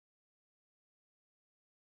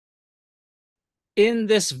In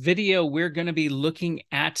this video, we're going to be looking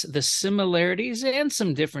at the similarities and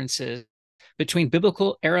some differences between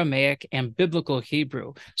biblical Aramaic and biblical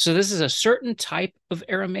Hebrew. So, this is a certain type of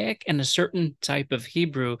Aramaic and a certain type of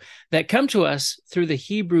Hebrew that come to us through the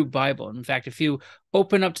Hebrew Bible. In fact, if you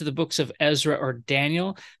open up to the books of Ezra or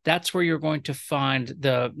Daniel, that's where you're going to find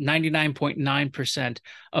the 99.9%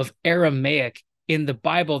 of Aramaic in the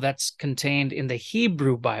Bible that's contained in the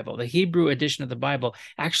Hebrew Bible. The Hebrew edition of the Bible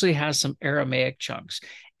actually has some Aramaic chunks.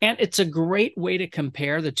 And it's a great way to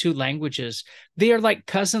compare the two languages. They are like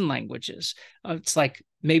cousin languages. It's like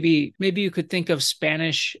maybe you could think of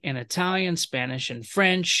Spanish and Italian, Spanish and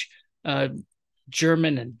French,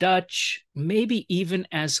 German and Dutch, maybe even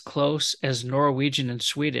as close as Norwegian and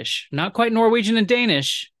Swedish. Not quite Norwegian and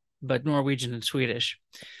Danish, but Norwegian and Swedish.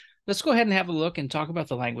 Let's go ahead and have a look and talk about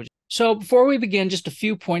the language. So before we begin, just a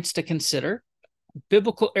few points to consider.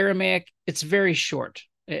 Biblical Aramaic, it's very short.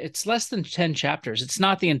 It's less than 10 chapters. It's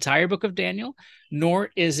not the entire book of Daniel,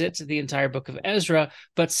 nor is it the entire book of Ezra,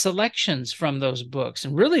 but selections from those books,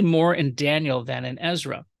 and really more in Daniel than in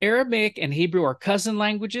Ezra. Aramaic and Hebrew are cousin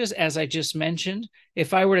languages, as I just mentioned.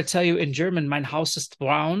 If I were to tell you in German, mein Haus ist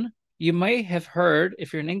braun, you may have heard,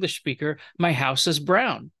 if you're an English speaker, my house is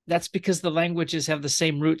brown. That's because the languages have the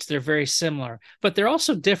same roots. They're very similar, but they're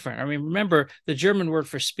also different. I mean, remember, the German word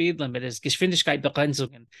for speed limit is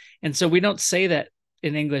Geschwindigkeitsbegrenzung. And so we don't say that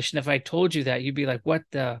in English. And if I told you that, you'd be like, what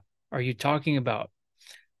the are you talking about?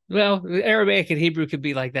 Well, Aramaic and Hebrew could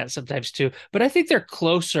be like that sometimes too, but I think they're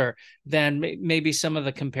closer than maybe some of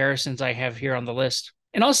the comparisons I have here on the list.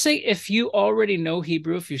 And I'll say, if you already know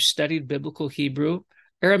Hebrew, if you studied biblical Hebrew,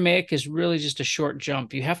 Aramaic is really just a short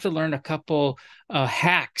jump. You have to learn a couple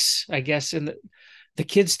hacks, I guess. In the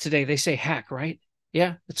kids today, they say hack, right?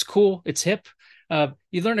 Yeah, it's cool. It's hip.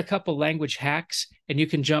 You learn a couple language hacks, and you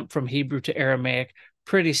can jump from Hebrew to Aramaic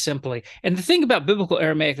pretty simply. And the thing about biblical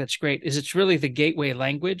Aramaic that's great is it's really the gateway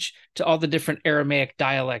language to all the different Aramaic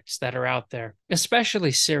dialects that are out there,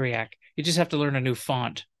 especially Syriac. You just have to learn a new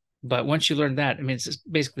font. But once you learn that, I mean, it's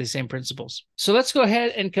basically the same principles. So let's go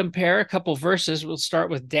ahead and compare a couple verses. We'll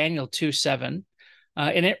start with Daniel 2:7.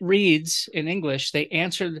 And it reads in English, they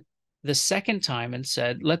answered the second time and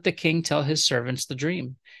said, let the king tell his servants the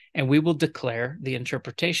dream, and we will declare the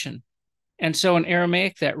interpretation. And so in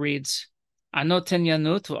Aramaic, that reads, Anoten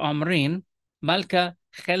yanut v'omrin, malka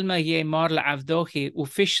chelma yemar la'avdochi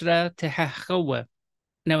ufishra tehachawa.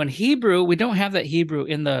 Now, in Hebrew, we don't have that Hebrew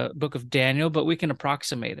in the book of Daniel, but we can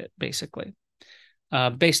approximate it, basically,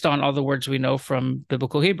 based on all the words we know from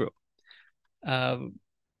biblical Hebrew.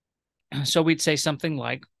 So we'd say something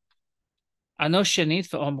like, Ano shenit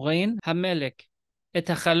v'omrin hamelek et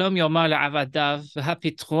hachalom yomar la'avadav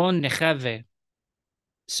v'hapitron nechave.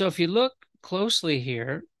 So if you look closely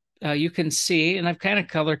here, you can see, and I've kind of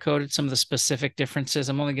color-coded some of the specific differences.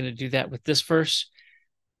 I'm only going to do that with this verse.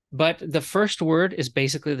 But the first word is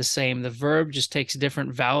basically the same. The verb just takes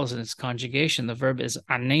different vowels in its conjugation. The verb is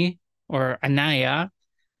ani or anaya,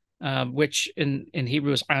 which in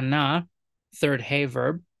Hebrew is ana, third hey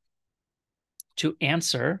verb, to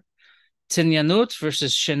answer. Tinyanut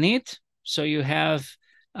versus shenit. So you have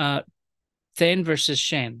then versus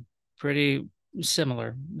shen. Pretty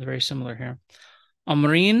similar, very similar here.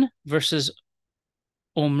 Omrin versus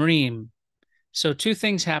omrim. So two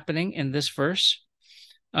things happening in this verse.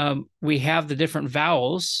 We have the different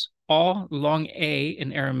vowels, all long A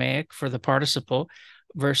in Aramaic for the participle,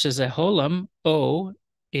 versus a holam, O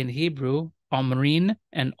in Hebrew, omrin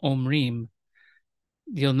and omrim.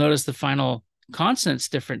 You'll notice the final consonant's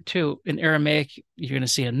different too. In Aramaic, you're going to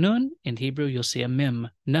see a nun. In Hebrew, you'll see a mim,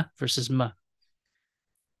 n versus m.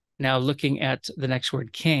 Now looking at the next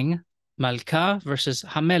word, king, malka versus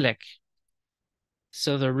hamelek.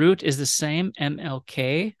 So the root is the same,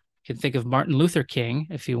 MLK. You can think of Martin Luther King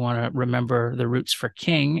if you want to remember the roots for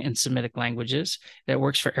king in Semitic languages. That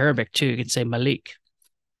works for Arabic too. You can say Malik.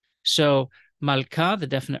 So Malka, the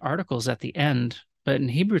definite article, is at the end, but in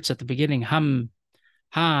Hebrew it's at the beginning. Hamelek,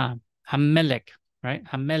 right?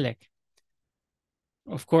 Hamelek.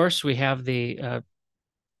 Of course, we have the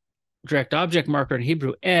direct object marker in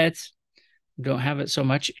Hebrew, et. We don't have it so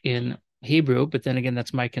much in Hebrew, but then again,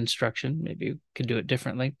 that's my construction. Maybe you could do it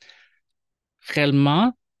differently.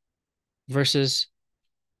 Chelma versus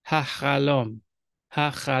hachalom.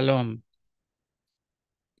 Hachalom.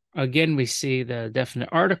 Again, we see the definite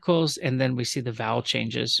articles, and then we see the vowel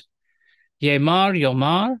changes. Yemar,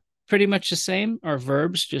 yomar, pretty much the same. Our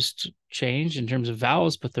verbs just change in terms of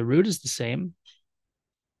vowels, but the root is the same.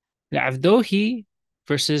 La'avdohi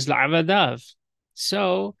versus la'avadav.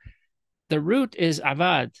 So the root is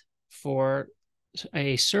avad for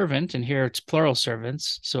a servant, and here it's plural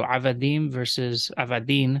servants. So avadim versus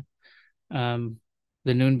avadin, um,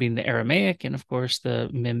 the noon being the Aramaic, and of course the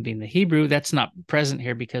mem being the Hebrew. That's not present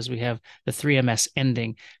here because we have the 3ms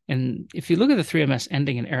ending. And if you look at the 3ms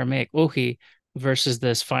ending in Aramaic, ohi versus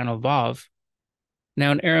this final vav.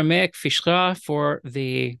 Now in Aramaic, fishra for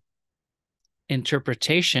the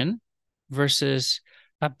interpretation versus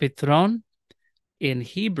apitron in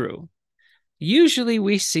Hebrew. Usually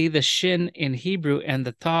we see the shin in Hebrew and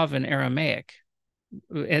the tav in Aramaic.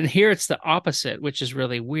 And here it's the opposite, which is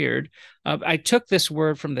really weird. I took this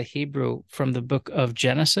word from the Hebrew from the book of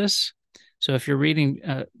Genesis. So if you're reading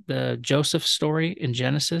the Joseph story in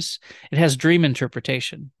Genesis, it has dream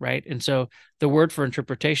interpretation, right? And so the word for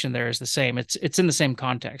interpretation there is the same. It's in the same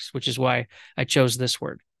context, which is why I chose this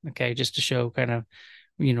word. Okay, just to show kind of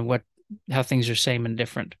what how things are same and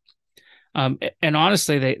different. And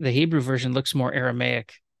honestly, the Hebrew version looks more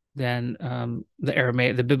Aramaic than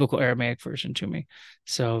the biblical Aramaic version to me.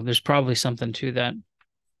 So there's probably something to that.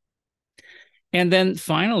 And then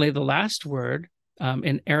finally, the last word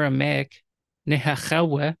in Aramaic,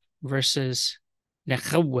 nehachawe versus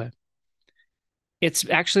nechawe. It's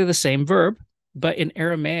actually the same verb, but in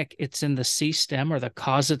Aramaic, it's in the C stem or the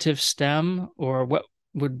causative stem, or what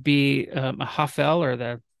would be a hafel, or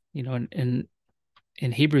the,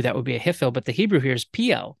 in Hebrew, that would be a hifel, but the Hebrew here is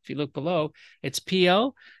PL. If you look below, it's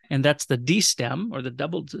PL, and that's the D stem, or the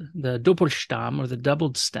doppelstam, or the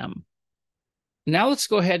doubled stem. Now let's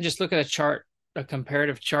go ahead and just look at a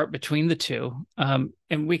comparative chart between the two. And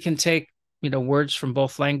we can take, words from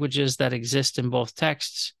both languages that exist in both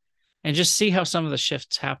texts and just see how some of the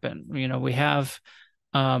shifts happen. We have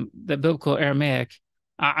the biblical Aramaic,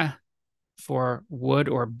 for wood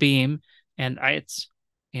or beam, and ayetz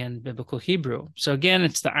in biblical Hebrew. So again,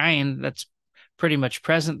 it's the ayin that's pretty much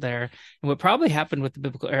present there. And what probably happened with the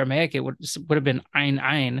biblical Aramaic, it would have been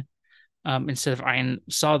ayin instead of ayin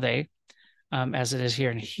sade, as it is here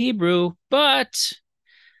in Hebrew. But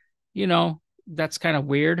that's kind of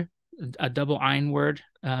weird, a double ayin word.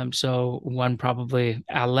 So one probably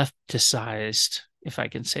ellipticized, if I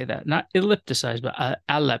can say that, not ellipticized, but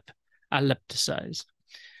ellipticized.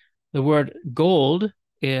 The word gold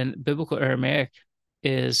in biblical Aramaic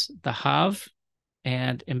is dahav,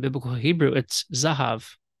 and in biblical Hebrew, it's zahav.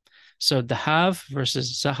 So dahav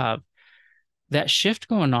versus zahav. That shift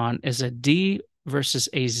going on is a D versus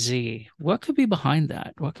a Z. What could be behind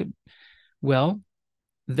that? Well,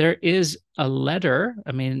 there is a letter.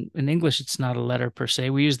 I mean, in English, it's not a letter per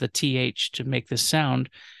se. We use the TH to make this sound,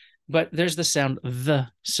 but there's the sound the.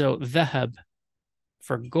 So dhahab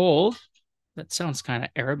for gold. That sounds kind of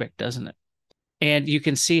Arabic, doesn't it? And you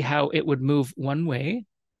can see how it would move one way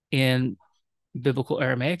in biblical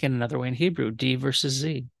Aramaic and another way in Hebrew, D versus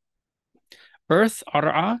Z. Earth,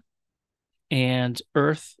 ara'ah, and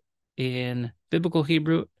earth in biblical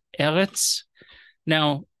Hebrew, eretz.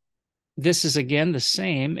 Now, this is again the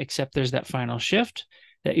same, except there's that final shift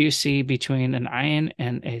that you see between an ayin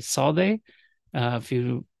and a salde. If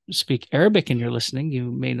you speak Arabic and you're listening,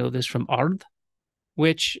 you may know this from ard,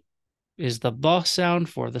 which is the ba sound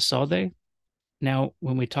for the salde. Now,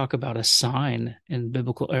 when we talk about a sign in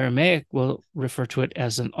biblical Aramaic, we'll refer to it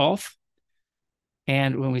as an oath.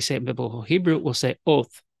 And when we say it in biblical Hebrew, we'll say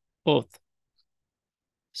oath, oath.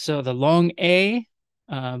 So the long A,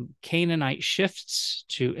 Canaanite shifts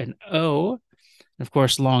to an O. Of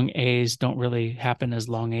course, long A's don't really happen as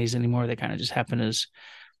long A's anymore. They kind of just happen as,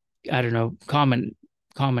 I don't know, common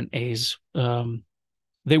A's.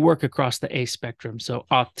 They work across the A spectrum. So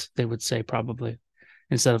ot, they would say probably,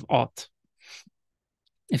 instead of ot.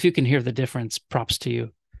 If you can hear the difference, props to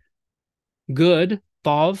you. Good,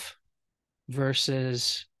 tov,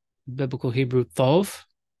 versus biblical Hebrew tov.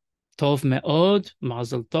 Tov me'od,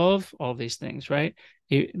 mazel tov, all these things, right?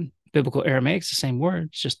 Biblical Aramaic is the same word.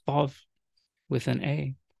 It's just tov with an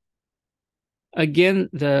A. Again,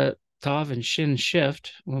 the tav and shin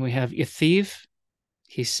shift when we have yithiv,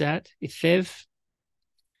 hiset, ithiv,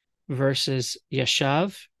 versus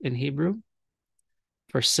yashav in Hebrew.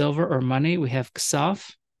 For silver or money, we have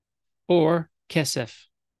ksaf or kesef.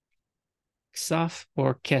 Ksaf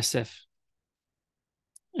or kesef.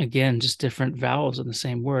 Again, just different vowels in the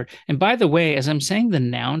same word. And by the way, as I'm saying the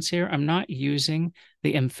nouns here, I'm not using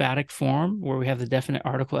the emphatic form where we have the definite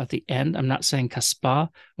article at the end. I'm not saying kaspa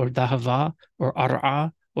or dahava or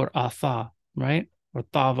ar'a or atha, right? Or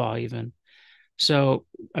tava even. So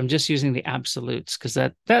I'm just using the absolutes because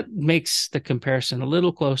that makes the comparison a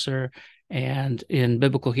little closer. And in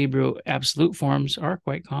biblical Hebrew, absolute forms are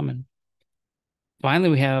quite common. Finally,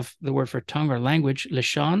 we have the word for tongue or language,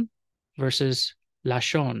 lashon versus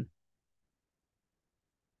lashon.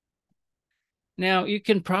 Now, you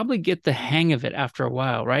can probably get the hang of it after a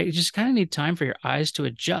while, right? You just kind of need time for your eyes to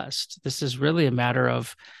adjust. This is really a matter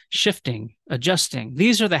of shifting, adjusting.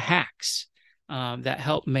 These are the hacks that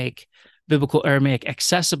help make biblical Aramaic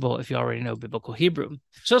accessible if you already know biblical Hebrew.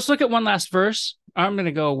 So let's look at one last verse. I'm going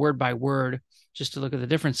to go word by word just to look at the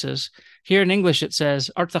differences. Here in English, it says,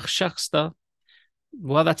 Artaxerxes.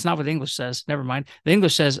 Well, that's not what the English says. Never mind. The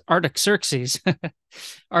English says Artaxerxes.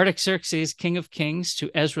 Artaxerxes, king of kings, to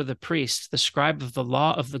Ezra the priest, the scribe of the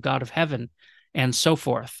law of the God of heaven, and so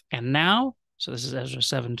forth. And now, so this is Ezra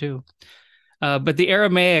 7 too. But the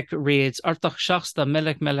Aramaic reads, Artaxerxes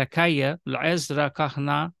melech melekaya, Ezra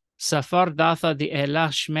kahna, Safar datha di elah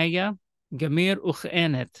shmeya, Gamir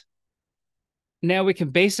uchenet. Now we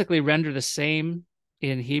can basically render the same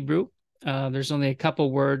in Hebrew. There's only a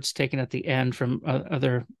couple words taken at the end from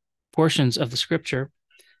other portions of the scripture.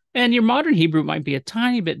 And your modern Hebrew might be a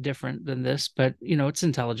tiny bit different than this, but, it's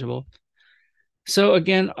intelligible. So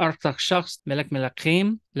again, Artaxerxes melech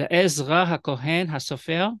melachim, le'ezra hakohen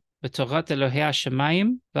hasofer, b'torat Elohei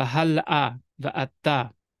hashemayim, v'hala'a,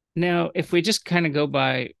 v'ata. Now, if we just kind of go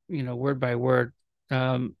by, word by word,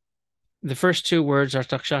 the first two words,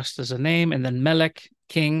 Artaxerxes is a name, and then melech,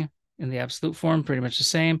 king, in the absolute form, pretty much the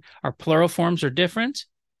same. Our plural forms are different.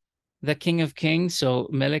 The king of kings, so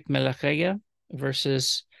melech melachaya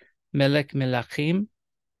versus melech melachim.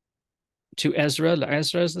 To Ezra,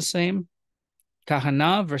 Ezra is the same.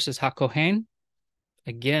 Kahana versus hakohen.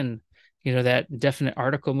 Again, that definite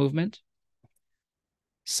article movement.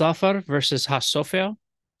 Safar versus hasofer.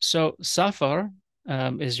 So safar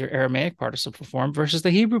is your Aramaic participle form versus the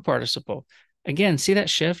Hebrew participle. Again, see that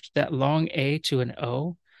shift, that long A to an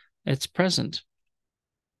O? It's present.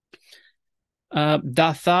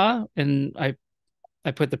 Datha, and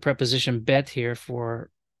I put the preposition bet here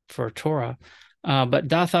for Torah, but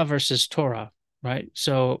datha versus Torah, right?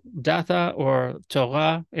 So datha or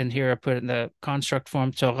Torah, and here I put in the construct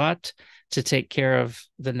form Torat to take care of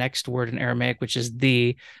the next word in Aramaic, which is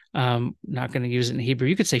the. Not going to use it in Hebrew.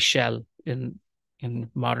 You could say shel in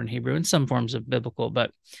modern Hebrew, in some forms of biblical,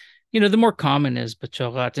 but the more common is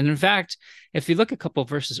batorat. And in fact, if you look a couple of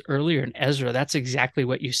verses earlier in Ezra, that's exactly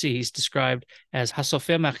what you see. He's described as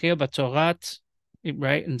hasofer machir batorat,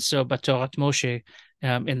 right? And so batorat Moshe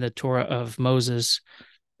in the Torah of Moses.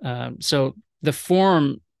 So the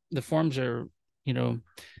forms are,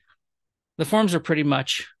 the forms are pretty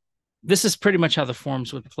much, this is pretty much how the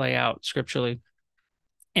forms would play out scripturally.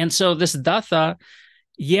 And so this datha,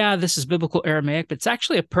 this is biblical Aramaic, but it's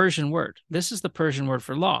actually a Persian word. This is the Persian word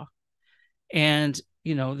for law. And,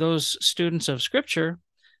 those students of scripture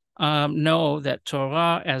know that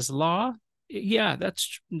Torah as law,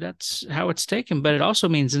 that's how it's taken, but it also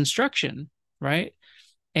means instruction, right?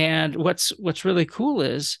 And what's really cool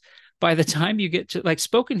is by the time you get to, like,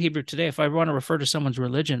 spoken Hebrew today, if I want to refer to someone's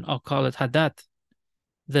religion, I'll call it hadat.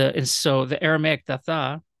 So the Aramaic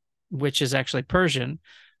datha, which is actually Persian,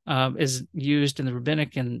 is used in the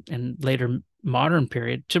rabbinic and later modern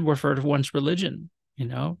period to refer to one's religion,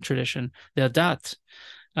 tradition, the adat.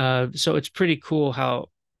 So it's pretty cool how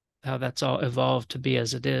that's all evolved to be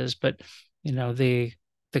as it is. But, the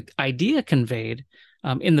idea conveyed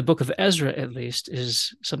in the book of Ezra, at least,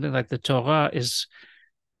 is something like the Torah is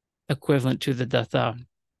equivalent to the datha.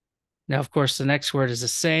 Now, of course, the next word is the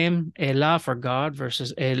same, Elah for God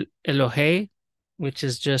versus Elohei, which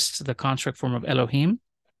is just the construct form of Elohim.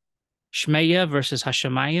 Shmeya versus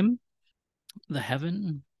Hashemayim, the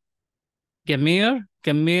heaven.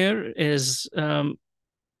 Gamir is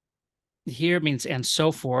here means and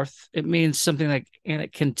so forth. It means something like, and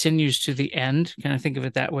it continues to the end. Kind of think of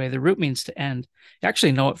it that way. The root means to end. You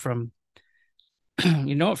actually know it from,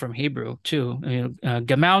 Hebrew too.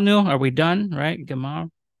 Gamalnu, are we done? Right?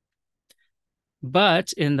 Gamal.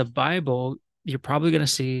 But in the Bible, you're probably going to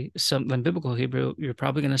see something in biblical Hebrew. You're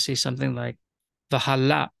probably going to see something like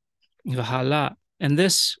v'hala. And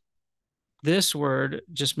this word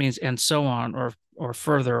just means and so on, or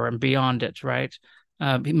further, and beyond it, right?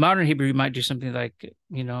 Modern Hebrew, you might do something like,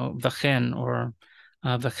 v'chen or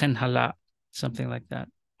v'chen hala, something like that.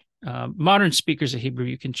 Modern speakers of Hebrew,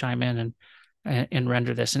 you can chime in and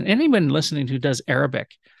render this. And anyone listening who does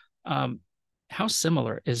Arabic, how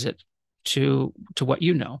similar is it to what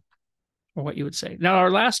you know, or what you would say? Now, our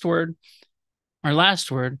last word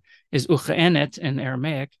is uchenet in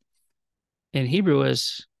Aramaic. In Hebrew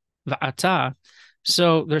is va'ata.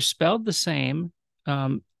 So they're spelled the same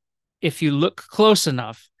if you look close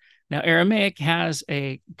enough. Now, Aramaic has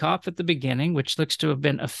a kaf at the beginning, which looks to have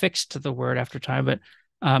been affixed to the word after time, but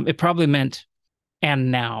it probably meant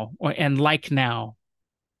and now, and like now,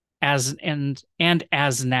 as and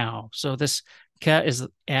as now. So this ka is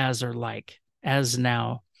as or like. as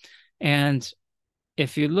now. And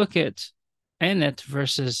if you look at enet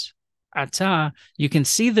versus ata, you can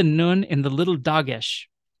see the nun in the little dagesh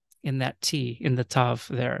in that T, in the tav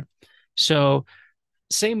there. So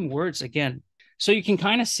same words again. So you can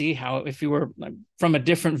kind of see how if you were from a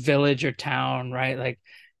different village or town, right? Like,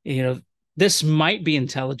 this might be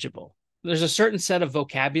intelligible. There's a certain set of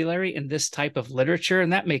vocabulary in this type of literature,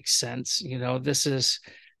 and that makes sense. This is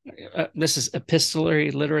epistolary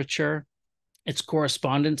literature. It's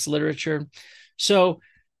correspondence literature. So,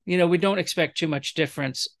 we don't expect too much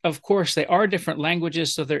difference. Of course, they are different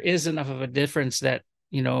languages, so there is enough of a difference that,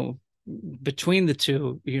 between the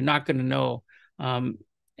two, you're not going to know.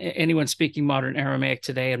 Anyone speaking modern Aramaic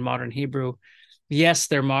today and modern Hebrew, yes,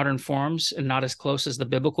 they're modern forms and not as close as the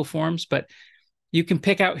biblical forms, but you can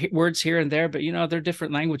pick out words here and there, but they're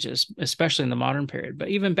different languages, especially in the modern period. But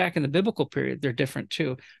even back in the biblical period, they're different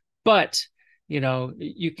too. But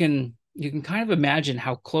you can kind of imagine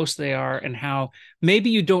how close they are and how maybe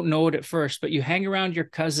you don't know it at first, but you hang around your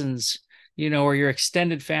cousins, or your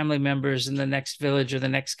extended family members in the next village or the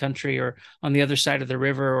next country or on the other side of the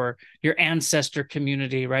river, or your ancestor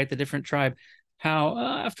community, right? The different tribe, how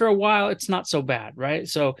after a while, it's not so bad, right?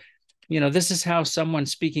 So, this is how someone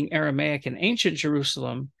speaking Aramaic in ancient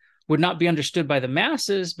Jerusalem would not be understood by the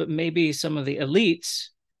masses, but maybe some of the elites.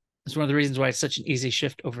 It's one of the reasons why it's such an easy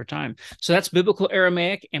shift over time. So that's biblical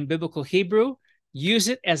Aramaic and biblical Hebrew. Use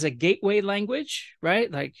it as a gateway language,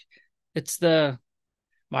 right? Like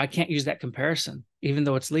I can't use that comparison, even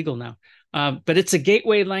though it's legal now. But it's a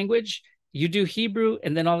gateway language. You do Hebrew,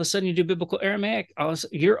 and then all of a sudden you do biblical Aramaic.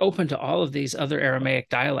 You're open to all of these other Aramaic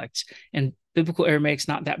dialects. And biblical Aramaic's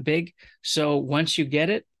not that big. So once you get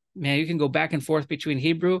it, man, you can go back and forth between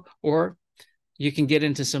Hebrew, or you can get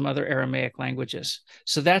into some other Aramaic languages.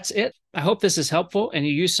 So that's it. I hope this is helpful and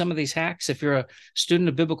you use some of these hacks. If you're a student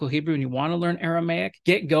of biblical Hebrew and you want to learn Aramaic,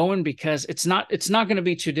 get going, because it's not going to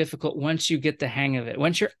be too difficult once you get the hang of it.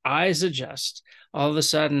 Once your eyes adjust, all of a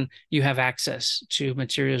sudden you have access to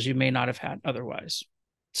materials you may not have had otherwise.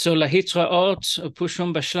 So lahitraot,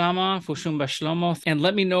 pushum bashlama, pushum bashlomo. And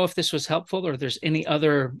let me know if this was helpful or there's any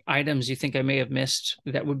other items you think I may have missed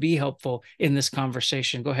that would be helpful in this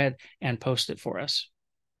conversation. Go ahead and post it for us.